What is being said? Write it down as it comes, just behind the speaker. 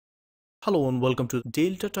Hello and welcome to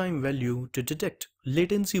delta time value to detect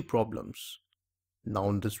latency problems. Now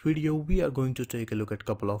in this video we are going to take a look at a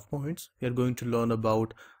couple of points. We are going to learn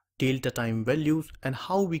about delta time values and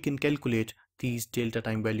how we can calculate these delta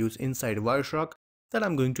time values inside Wireshark that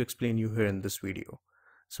I'm going to explain you here in this video.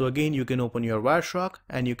 So again, you can open your Wireshark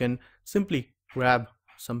and you can simply grab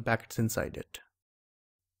some packets inside it.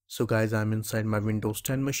 So guys, I'm inside my Windows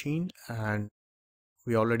 10 machine and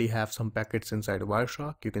we already have some packets inside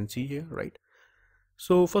Wireshark. You can see here, right?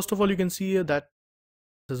 So first of all, you can see here that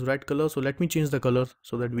this is red color. So let me change the color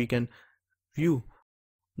so that we can view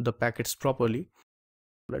the packets properly.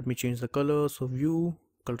 Let me change the color. So view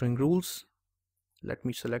coloring rules. Let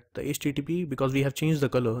me select the HTTP because we have changed the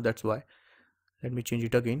color. That's why. Let me change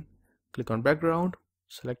it again. Click on background.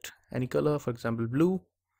 Select any color, for example, blue.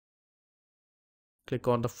 Click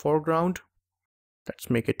on the foreground. Let's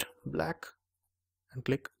make it black. And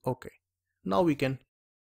click OK. Now we can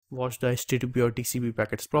watch the HTTP or TCP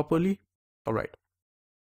packets properly. Alright.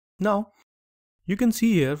 Now you can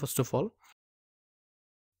see here, first of all,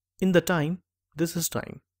 in the time, this is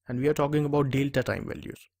time and we are talking about delta time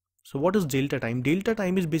values. So what is delta time? Delta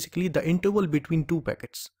time is basically the interval between two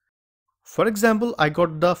packets. For example, I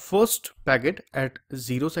got the first packet at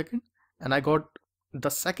 0 second and I got the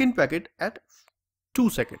second packet at 2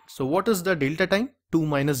 seconds. So what is the delta time? 2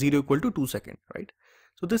 minus 0 equal to 2 seconds, right?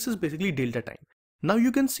 So this is basically delta time. Now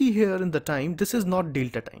you can see here in the time, this is not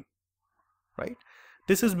delta time, right?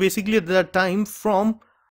 This is basically the time from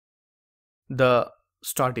the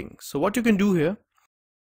starting. So what you can do here,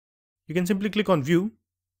 you can simply click on view,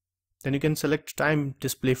 then you can select time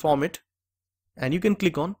display format and you can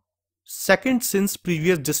click on second since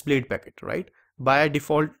previous displayed packet, right? By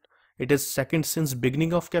default, it is second since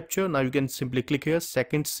beginning of capture. Now you can simply click here,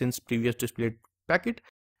 second since previous displayed packet,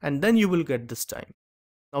 and then you will get this time.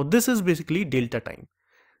 Now this is basically delta time.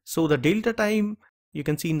 So the delta time you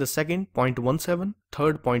can see in the second 0.17,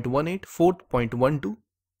 third 0.18, fourth 0.12,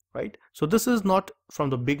 right? So this is not from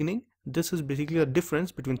the beginning. This is basically the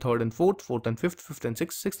difference between third and fourth, fourth and fifth, fifth and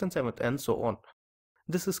sixth, sixth and seventh, and so on.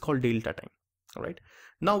 This is called delta time. All right.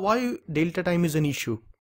 Now why delta time is an issue?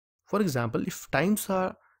 For example,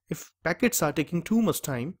 if packets are taking too much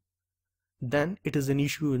time, then it is an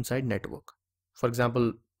issue inside network. For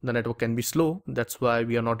example, the network can be slow. That's why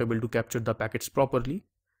we are not able to capture the packets properly.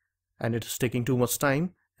 And it is taking too much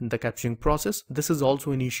time in the capturing process. This is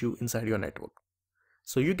also an issue inside your network.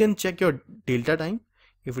 So you can check your delta time.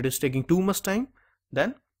 If it is taking too much time,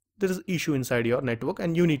 then there is an issue inside your network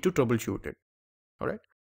and you need to troubleshoot it. All right.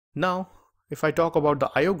 Now, if I talk about the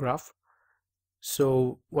IO graph,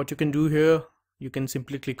 so what you can do here, you can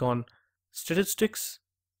simply click on statistics,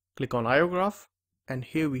 click on IO graph, and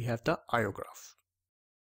here we have the IO graph.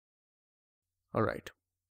 All right.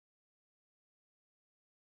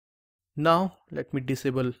 Now let me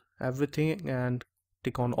disable everything and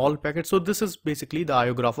tick on all packets. So this is basically the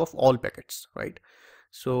IO graph of all packets, right?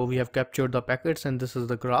 So we have captured the packets and this is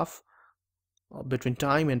the graph between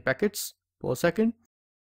time and packets per second.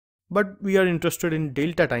 But we are interested in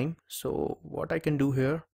delta time. So what I can do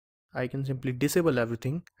here, I can simply disable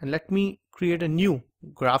everything and let me create a new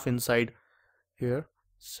graph inside here.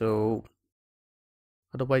 So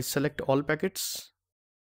otherwise select all packets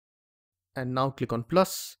and now click on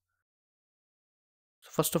plus. So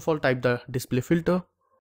first of all, type the display filter.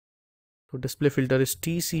 So display filter is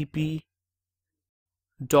TCP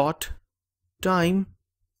dot time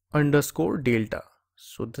underscore delta.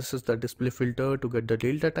 So this is the display filter to get the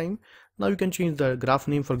delta time. Now you can change the graph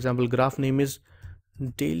name. For example, graph name is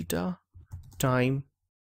delta time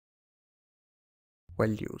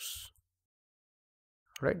values.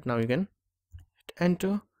 Right, now you can hit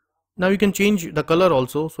enter. Now you can change the color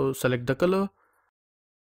also. So select the color,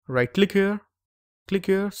 right click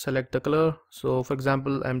here, select the color. So for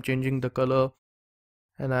example, I'm changing the color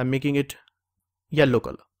and I'm making it yellow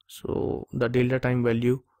color. So the delta time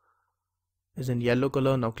value is in yellow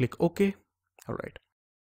color. Now click OK. All right.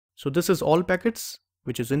 So this is all packets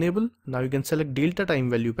which is enabled. Now you can select delta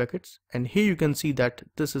time value packets and here you can see that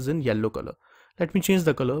this is in yellow color. Let me change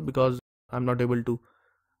the color because I'm not able to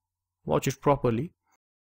watch it properly.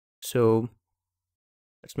 So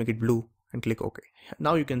let's make it blue and click OK.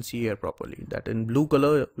 Now you can see here properly that in blue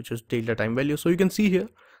color, which is delta time value. So you can see here,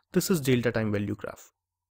 this is delta time value graph.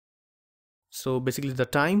 So basically the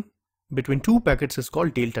time between two packets is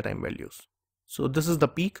called delta time values. So this is the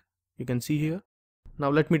peak you can see here. Now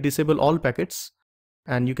let me disable all packets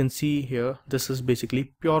and you can see here, this is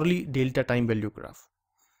basically purely delta time value graph.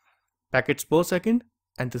 Packets per second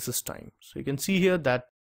and this is time. So you can see here that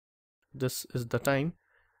this is the time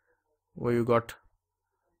where you got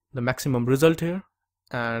the maximum result here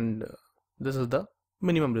and this is the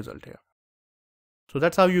minimum result here. So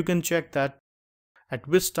that's how you can check that at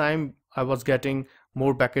which time I was getting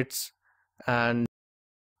more packets, and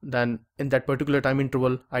then in that particular time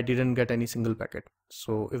interval I didn't get any single packet.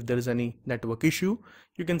 So if there is any network issue,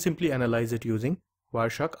 you can simply analyze it using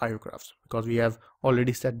Wireshark IO graphs, because we have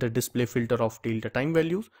already set the display filter of delta time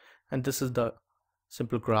values, and this is the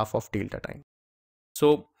simple graph of delta time.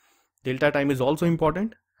 So delta time is also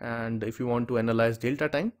important, and if you want to analyze delta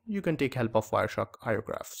time, you can take help of Wireshark IO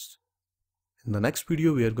graphs. In the next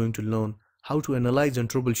video, we are going to learn how to analyze and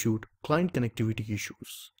troubleshoot client connectivity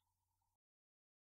issues.